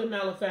 2 other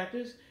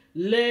malefactors,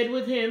 led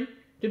with him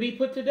to be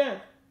put to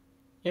death.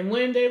 And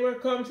when they were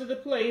come to the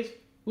place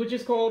which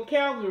is called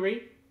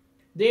Calvary,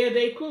 there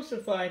they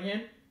crucified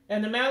him,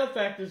 and the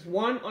malefactors,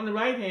 one on the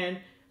right hand,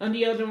 and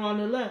the other on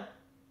the left.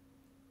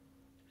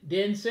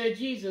 Then said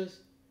Jesus,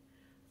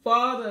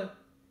 Father,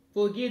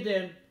 forgive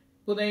them,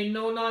 for they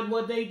know not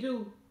what they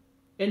do.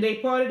 And they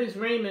parted his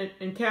raiment,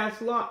 and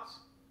cast lots.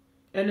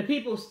 And the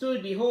people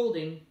stood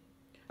beholding,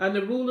 and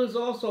the rulers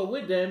also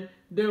with them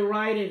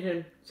derided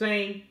him,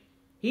 saying,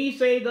 He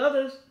saved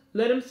others,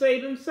 let him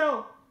save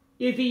himself,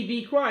 if he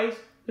be Christ,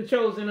 the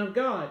chosen of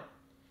God.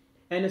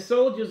 And the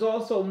soldiers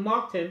also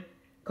mocked him,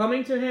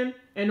 coming to him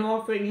and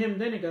offering him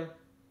vinegar,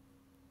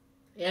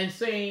 and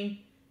saying,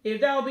 If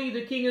thou be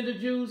the King of the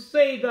Jews,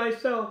 save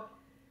thyself.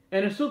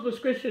 And a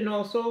superscription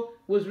also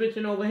was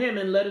written over him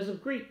in letters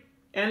of Greek,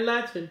 and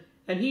Latin,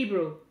 and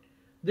Hebrew,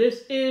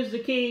 This is the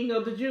King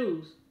of the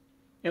Jews.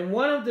 And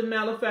one of the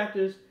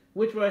malefactors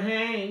which were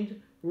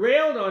hanged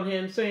railed on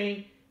him,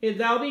 saying, If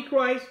thou be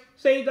Christ,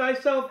 save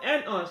thyself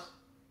and us.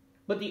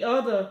 But the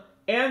other,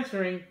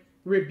 answering,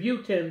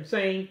 rebuked him,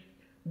 saying,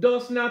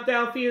 Dost not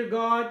thou fear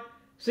God,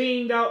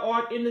 seeing thou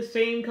art in the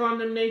same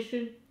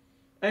condemnation?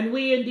 And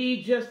we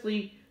indeed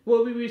justly,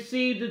 for we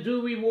receive the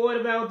due reward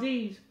of our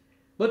deeds.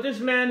 But this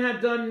man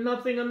hath done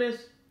nothing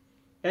amiss.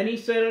 And he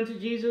said unto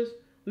Jesus,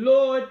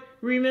 Lord,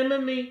 remember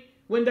me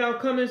when thou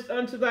comest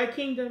unto thy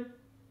kingdom.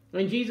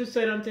 And Jesus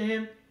said unto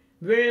him,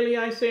 Verily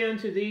I say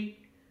unto thee,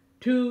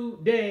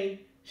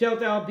 today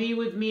shalt thou be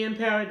with me in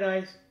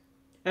paradise.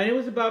 And it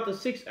was about the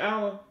 6th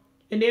hour,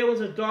 and there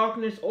was a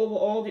darkness over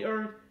all the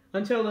earth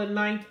until the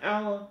 9th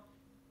hour.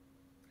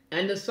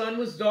 And the sun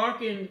was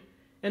darkened,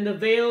 and the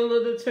veil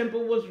of the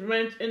temple was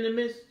rent in the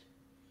midst.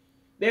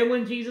 Then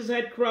when Jesus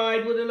had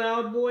cried with a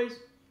loud voice,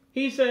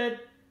 he said,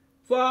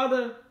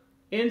 Father,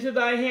 into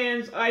thy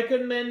hands I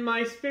commend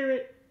my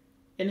spirit.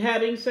 And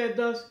having said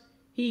thus,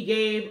 he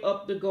gave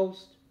up the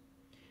ghost.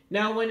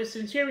 Now when the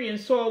centurion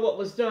saw what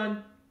was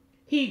done,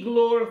 he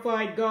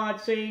glorified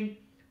God, saying,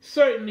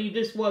 Certainly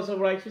this was a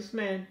righteous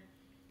man.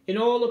 And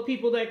all the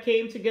people that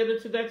came together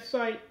to that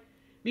sight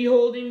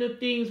beholding the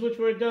things which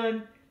were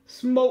done,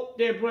 smote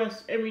their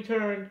breasts and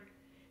returned.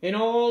 And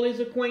all his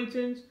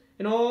acquaintance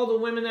and all the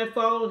women that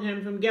followed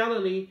him from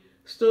Galilee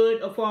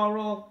stood afar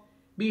off,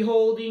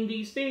 beholding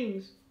these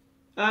things.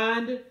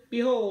 And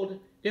behold,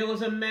 there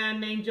was a man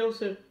named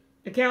Joseph,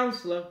 a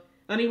counselor,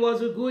 and he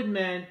was a good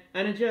man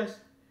and a just.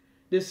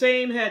 The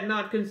same had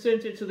not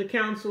consented to the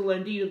counsel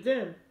and deed of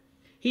them.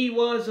 He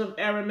was of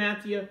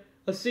Arimathea,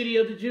 a city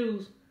of the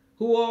Jews,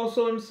 who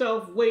also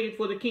himself waited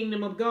for the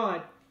kingdom of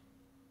God.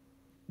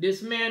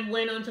 This man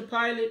went unto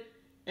Pilate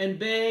and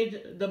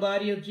begged the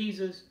body of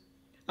Jesus.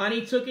 And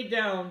he took it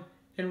down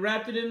and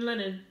wrapped it in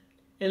linen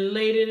and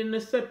laid it in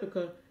the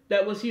sepulchre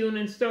that was hewn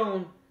in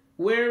stone,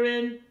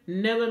 wherein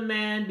never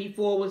man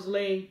before was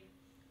laid.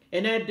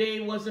 And that day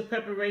was the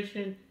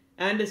preparation,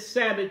 and the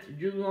Sabbath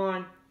drew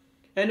on.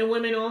 And the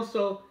women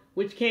also,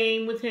 which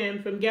came with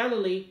him from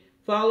Galilee,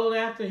 followed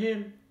after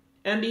him,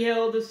 and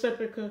beheld the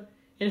sepulchre,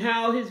 and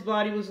how his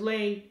body was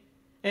laid.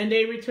 And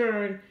they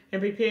returned,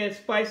 and prepared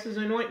spices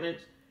and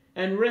ointments,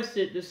 and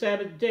rested the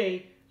Sabbath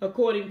day,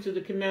 according to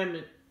the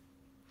commandment.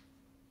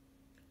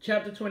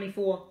 Chapter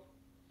 24.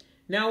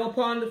 Now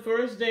upon the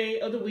first day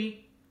of the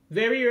week,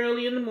 very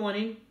early in the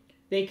morning,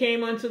 they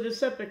came unto the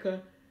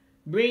sepulchre,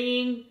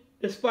 bringing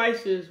the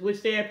spices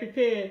which they had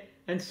prepared,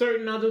 and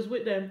certain others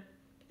with them.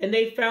 And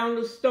they found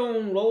the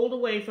stone rolled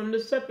away from the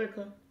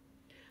sepulchre.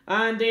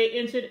 And they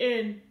entered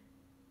in,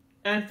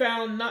 and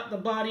found not the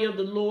body of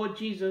the Lord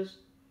Jesus.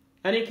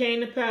 And it came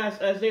to pass,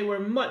 as they were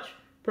much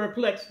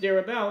perplexed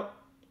thereabout,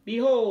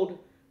 behold,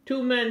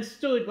 two men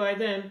stood by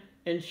them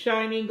in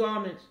shining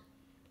garments.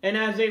 And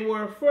as they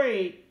were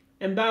afraid,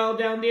 and bowed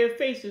down their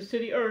faces to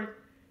the earth,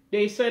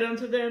 they said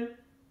unto them,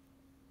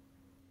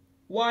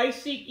 Why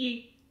seek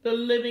ye the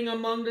living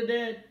among the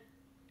dead?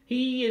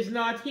 He is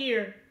not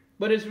here,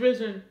 but is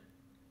risen.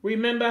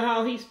 Remember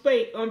how he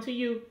spake unto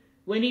you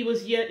when he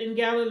was yet in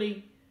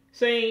Galilee,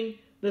 saying,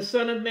 The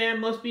Son of Man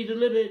must be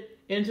delivered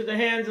into the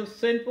hands of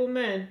sinful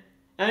men,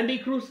 and be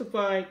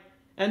crucified,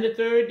 and the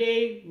third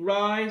day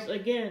rise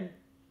again.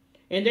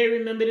 And they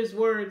remembered his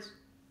words,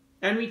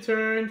 and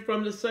returned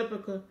from the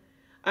sepulchre,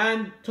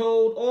 and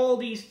told all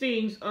these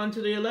things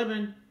unto the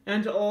 11,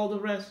 and to all the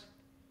rest.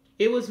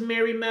 It was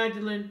Mary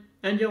Magdalene,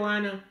 and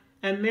Joanna,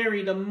 and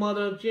Mary the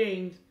mother of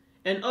James,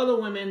 and other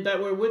women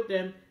that were with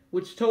them,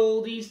 which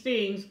told these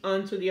things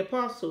unto the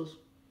apostles.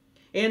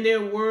 And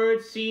their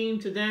words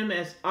seemed to them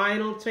as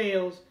idle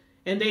tales,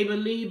 and they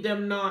believed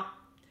them not.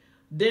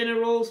 Then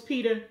arose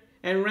Peter,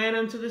 and ran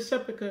unto the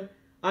sepulchre,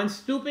 and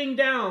stooping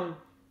down,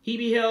 he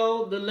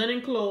beheld the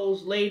linen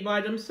clothes laid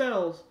by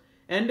themselves,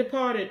 and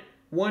departed,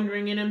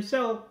 wondering in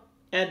himself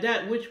at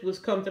that which was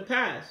come to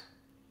pass.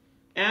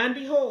 And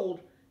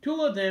behold,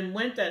 two of them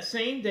went that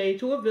same day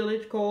to a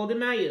village called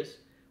Emmaus,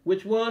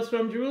 which was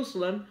from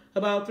Jerusalem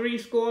about 80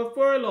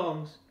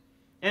 furlongs.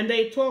 And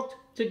they talked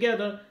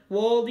together of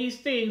all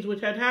these things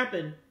which had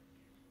happened.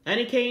 And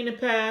it came to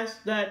pass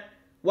that,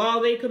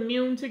 while they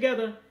communed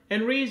together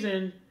and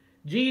reasoned,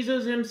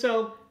 Jesus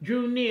himself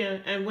drew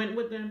near and went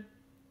with them.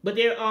 But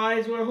their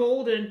eyes were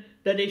holden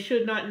that they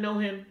should not know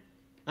him.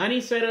 And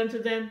he said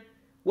unto them,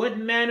 What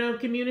manner of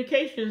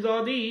communications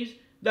are these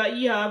that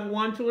ye have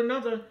one to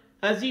another,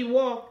 as ye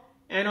walk,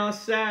 and are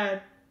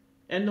sad?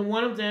 And the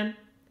one of them,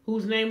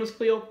 whose name was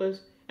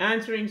Cleopas,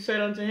 answering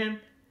said unto him,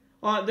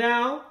 Art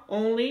thou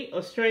only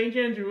a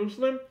stranger in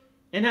Jerusalem,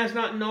 and hast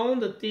not known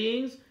the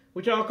things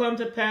which are come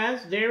to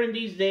pass there in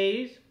these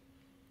days?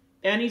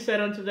 And he said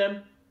unto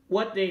them,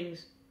 What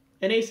things?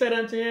 And they said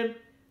unto him,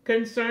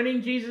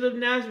 Concerning Jesus of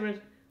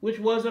Nazareth, which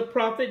was a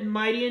prophet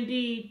mighty in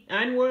deed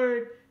and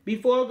word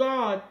before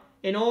God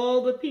and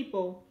all the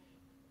people,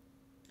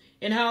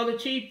 and how the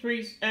chief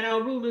priests and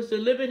our rulers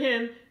delivered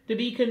him to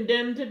be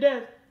condemned to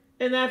death,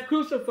 and have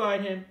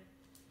crucified him.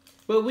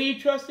 But we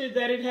trusted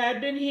that it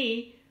had been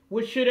he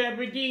which should have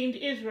redeemed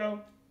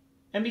Israel.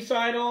 And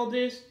beside all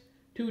this,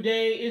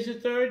 today is the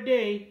third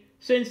day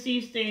since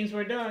these things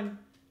were done.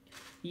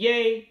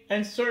 Yea,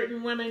 and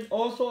certain women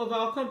also of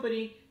our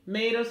company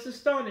made us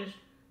astonished,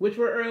 which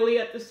were early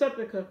at the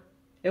sepulchre.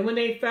 And when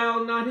they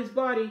found not his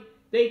body,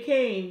 they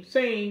came,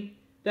 saying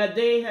that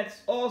they had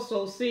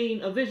also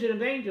seen a vision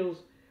of angels,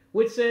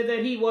 which said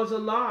that he was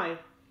alive.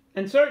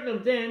 And certain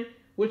of them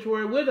which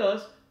were with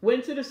us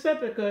went to the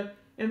sepulchre,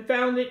 and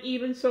found it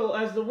even so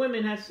as the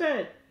women had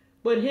said,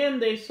 but him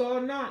they saw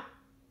not.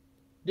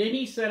 Then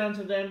he said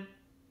unto them,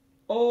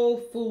 O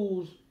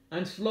fools,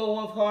 and slow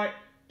of heart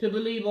to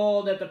believe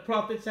all that the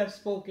prophets have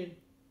spoken.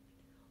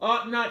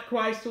 Ought not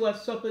Christ to have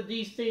suffered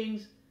these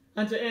things,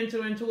 and to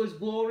enter into his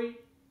glory?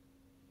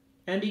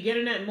 And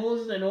beginning at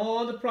Moses and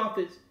all the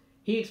prophets,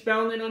 he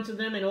expounded unto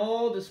them in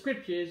all the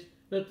scriptures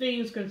the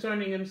things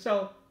concerning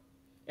himself.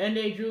 And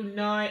they drew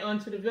nigh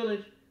unto the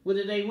village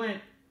whither they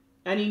went,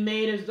 and he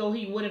made as though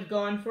he would have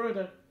gone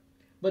further.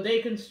 But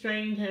they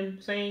constrained him,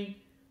 saying,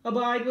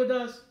 Abide with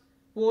us,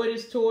 for it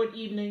is toward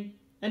evening,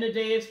 and the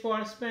day is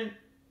far spent.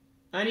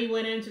 And he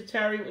went in to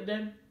tarry with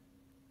them.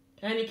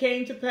 And it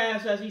came to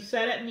pass, as he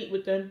sat at meat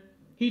with them,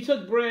 he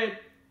took bread,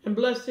 and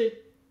blessed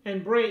it,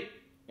 and brake,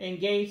 and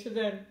gave to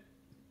them.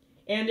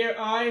 and their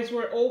eyes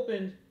were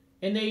opened,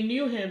 and they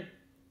knew him,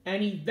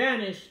 and he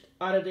vanished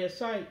out of their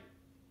sight.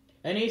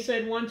 And they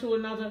said one to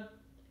another,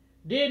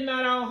 Did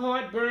not our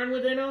heart burn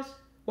within us,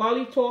 while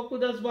he talked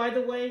with us by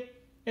the way,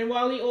 and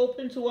while he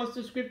opened to us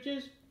the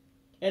scriptures?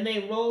 And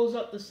they rose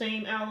up the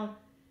same hour,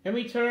 and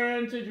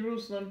returned to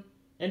Jerusalem,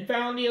 and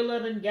found the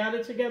 11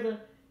 gathered together,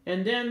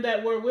 and them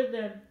that were with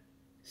them,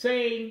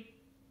 saying,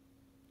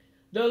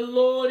 The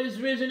Lord is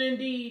risen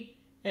indeed,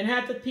 and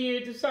hath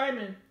appeared to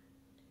Simon.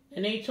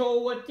 And they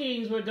told what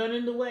things were done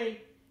in the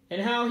way,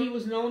 and how he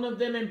was known of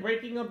them in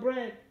breaking of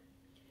bread.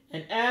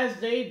 And as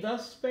they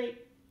thus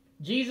spake,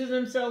 Jesus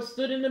himself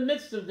stood in the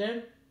midst of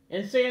them,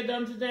 and said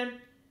unto them,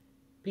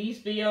 Peace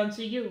be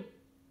unto you.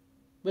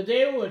 But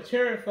they were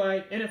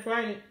terrified and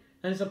affrighted,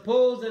 and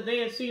supposed that they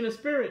had seen a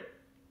spirit.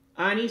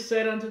 And he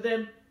said unto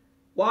them,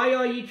 Why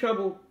are ye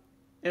troubled?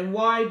 And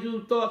why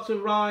do thoughts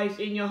arise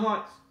in your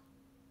hearts?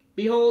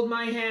 Behold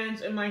my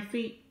hands and my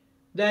feet,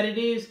 that it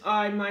is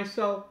I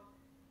myself.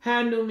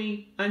 Handle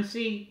me, and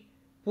see,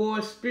 for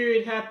a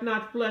spirit hath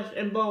not flesh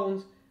and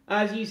bones,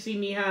 as ye see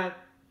me have.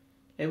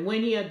 And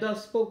when he had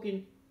thus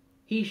spoken,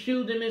 he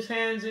shewed them his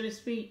hands and his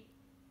feet.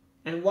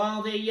 And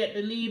while they yet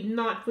believed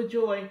not for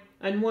joy,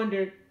 and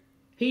wondered,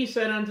 he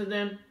said unto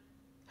them,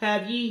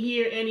 Have ye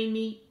here any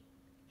meat?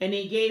 And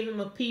they gave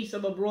him a piece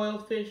of a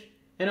broiled fish,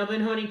 and of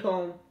an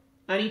honeycomb.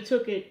 And he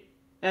took it,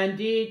 and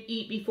did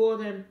eat before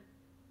them.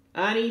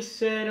 And he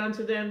said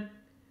unto them,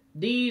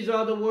 These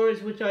are the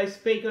words which I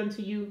spake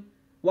unto you,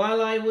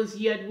 while I was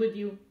yet with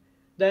you,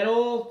 that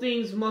all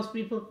things must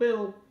be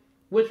fulfilled,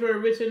 which were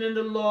written in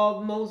the law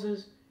of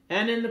Moses,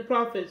 and in the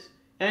prophets,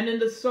 and in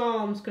the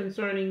Psalms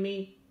concerning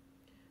me.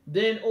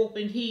 Then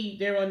opened he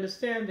their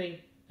understanding,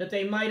 that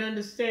they might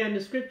understand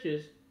the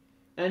scriptures,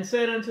 and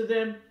said unto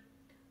them,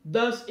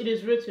 Thus it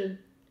is written,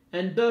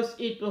 and thus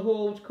it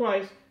behoves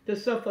Christ to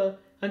suffer,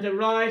 and to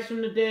rise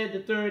from the dead the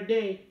third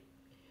day,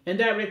 and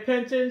that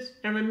repentance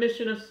and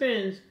remission of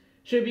sins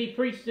should be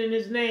preached in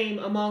his name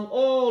among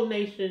all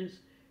nations,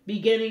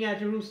 beginning at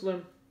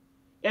Jerusalem.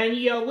 And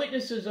ye are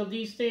witnesses of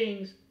these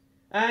things.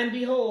 And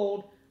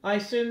behold, I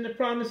send the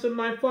promise of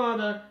my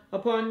Father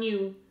upon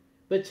you.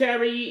 But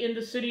tarry ye in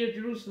the city of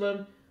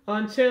Jerusalem,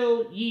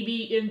 until ye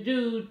be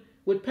endued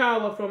with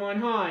power from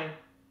on high.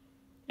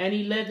 And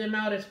he led them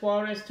out as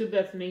far as to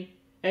Bethany,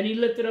 and he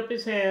lifted up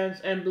his hands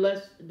and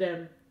blessed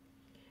them.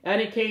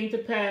 And it came to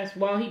pass,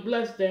 while he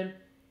blessed them,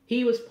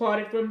 he was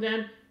parted from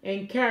them,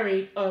 and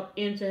carried up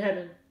into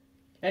heaven.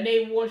 And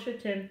they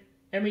worshipped him,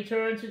 and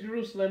returned to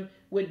Jerusalem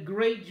with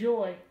great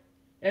joy,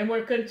 and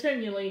were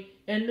continually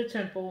in the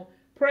temple,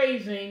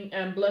 praising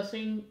and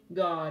blessing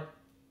God.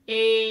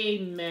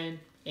 Amen.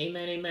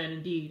 Amen. Amen.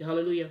 Indeed.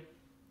 Hallelujah.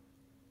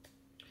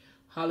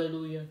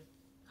 Hallelujah.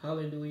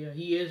 Hallelujah.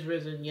 He is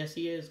risen. Yes,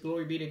 he is.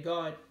 Glory be to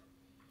God.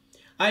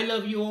 I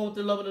love you all with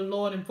the love of the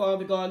Lord, and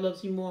Father God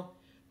loves you more.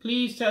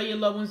 Please tell your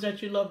loved ones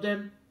that you love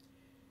them.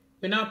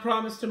 We're not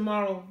promised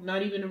tomorrow,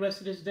 not even the rest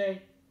of this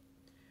day.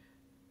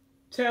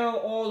 Tell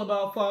all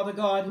about Father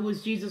God, who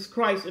is Jesus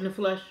Christ in the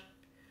flesh.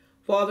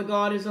 Father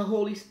God is a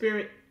Holy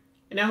Spirit,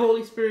 and that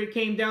Holy Spirit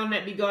came down in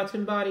that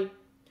begotten body.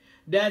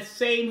 That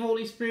same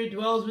Holy Spirit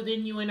dwells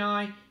within you and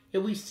I,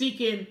 if we seek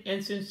him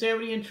in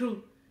sincerity and truth,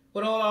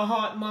 with all our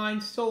heart,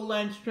 mind, soul,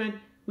 and strength,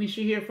 we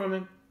should hear from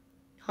him.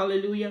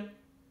 Hallelujah.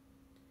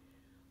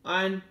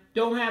 And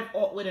don't have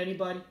aught with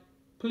anybody.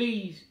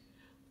 Please.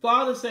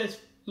 Father says,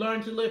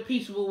 learn to live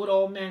peaceable with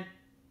all men.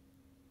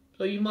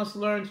 So you must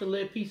learn to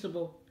live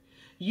peaceable.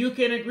 You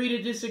can agree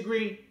to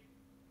disagree,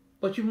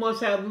 but you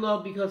must have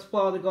love, because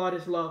Father God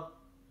is love.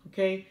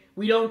 Okay?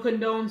 We don't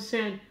condone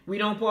sin. We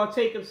don't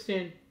partake of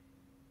sin.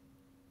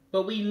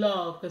 But we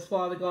love, because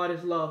Father God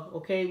is love.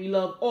 Okay? We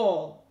love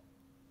all.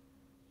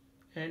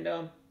 And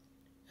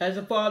as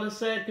the Father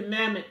said,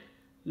 commandment,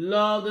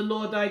 love the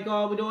Lord thy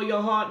God with all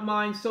your heart,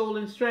 mind, soul,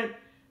 and strength.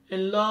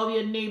 And love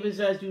your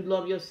neighbors as you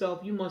love yourself.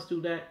 You must do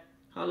that.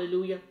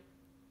 Hallelujah.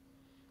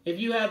 If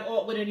you have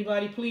aught with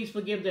anybody, please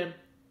forgive them.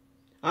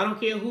 I don't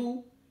care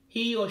who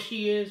he or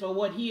she is, or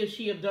what he or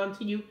she have done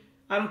to you.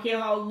 I don't care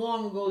how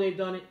long ago they've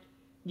done it.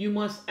 You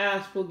must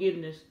ask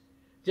forgiveness.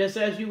 Just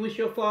as you wish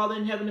your Father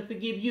in heaven to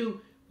forgive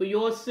you for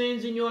your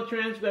sins and your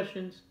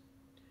transgressions.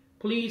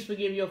 Please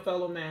forgive your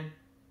fellow man.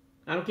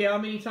 I don't care how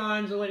many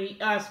times or when he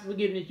asks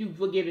forgiveness, you've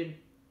forgiven.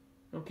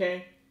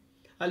 Okay?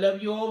 I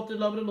love you all with the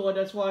love of the Lord.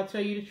 That's why I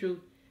tell you the truth.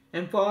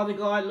 And Father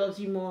God loves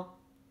you more.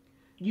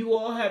 You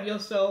all have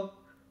yourself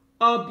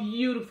a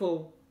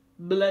beautiful,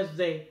 blessed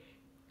day.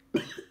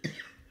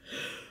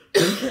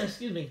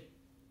 Excuse me.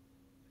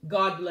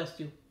 God bless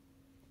you.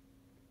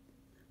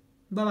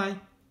 Bye-bye.